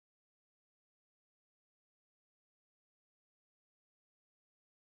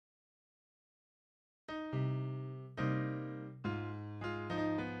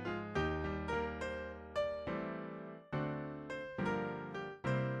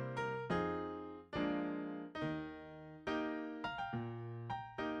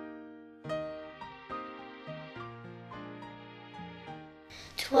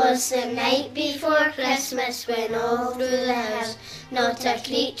'Twas the night before Christmas when all through the house not a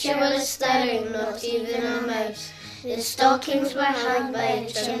creature was stirring, not even a mouse. The stockings were hung by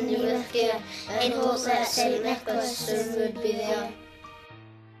the chimney with care, in hopes that St. Nicholas soon would be there.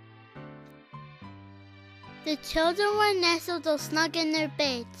 The children were nestled all snug in their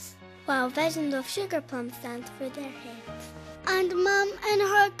beds, while visions of sugar plums danced through their heads. And Mum in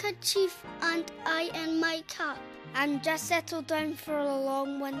her kerchief, and I in my cap, and just settled down for a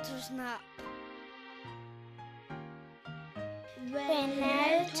long winter's nap. When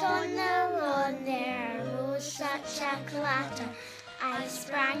out on the lawn there arose such a clatter, I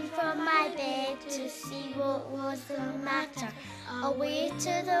sprang from my bed to see what was the matter. Away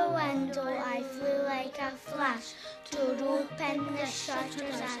to the window I flew like a flash, tore open the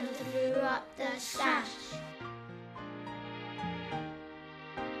shutters and threw up the sash.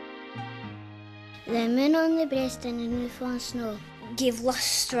 The moon on the breast and the roof on snow gave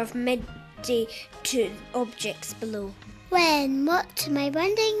lustre of midday to objects below. When what to my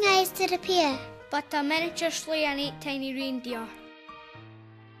wondering eyes did appear, but a miniature sleigh and 8 tiny reindeer.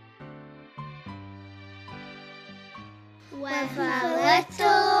 With a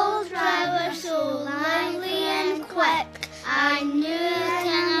little old driver so lively and quick, I knew that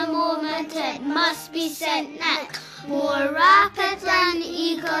in a moment it must be St. Nick. More rapid than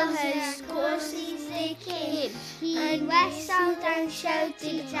eagles his courses they came, he whistled and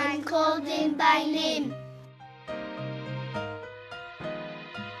shouted and called him by name.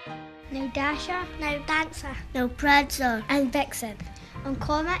 Now Dasher, now Dancer, now Prancer and Vixen, on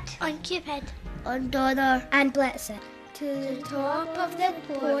Comet, on Cupid, on Donner and Blitzen. To the top of the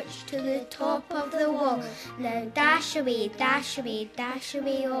porch, to the top of the wall, now dash away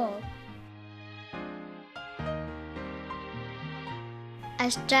all.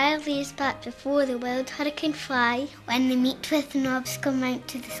 As dry leaves bat before the wild hurricane fly, when they meet with knobs come out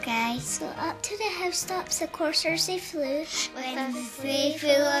to the sky. So up to the housetops the coursers they flew, with the sleigh full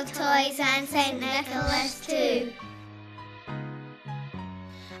of toys and St. Nicholas too.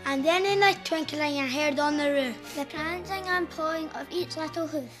 And then in a twinkling I heard on the roof the prancing and pawing of each little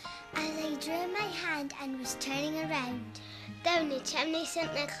hoof. As I drew my hand and was turning around, down the chimney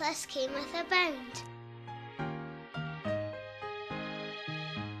St. Nicholas came with a bound.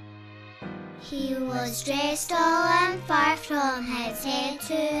 He was dressed all and far from his head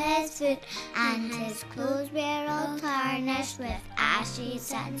to his foot, and his clothes were all tarnished with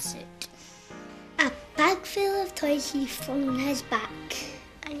ashes and soot. A bag full of toys he flung on his back,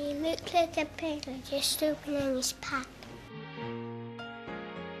 and he looked like a peddler just opening his pack.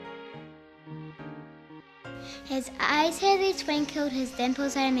 His eyes how they twinkled, his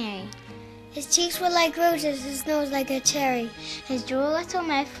dimples are merry. His cheeks were like roses, his nose like a cherry. His droll little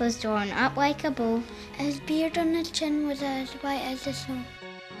mouth was drawn up like a bow. His beard on his chin was as white as the snow.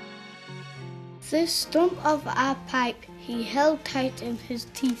 The stump of a pipe he held tight in his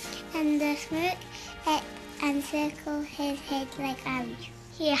teeth, and the smoke hit and circled his head like a wreath.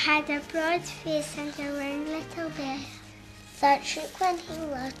 He had a broad face and a round little belly that shook when he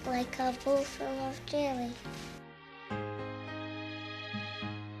laughed like a bowl full of jelly.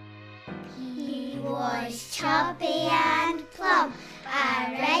 He was chubby and plump,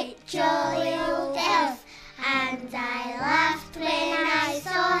 a right jolly old elf, and I laughed when I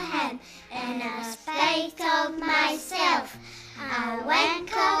saw him in spite of myself. A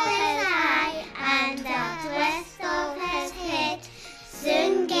wink of his eye and a twist of his head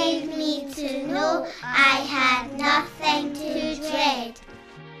soon gave me to know I had nothing to dread.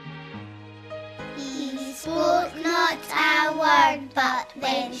 He spoke not a word, but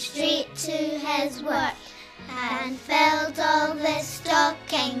went straight to his work, and filled all the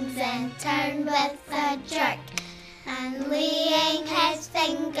stockings and turned with a jerk, and laying his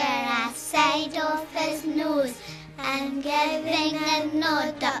finger aside of his nose, and giving a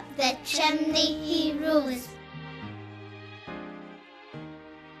nod up the chimney he rose.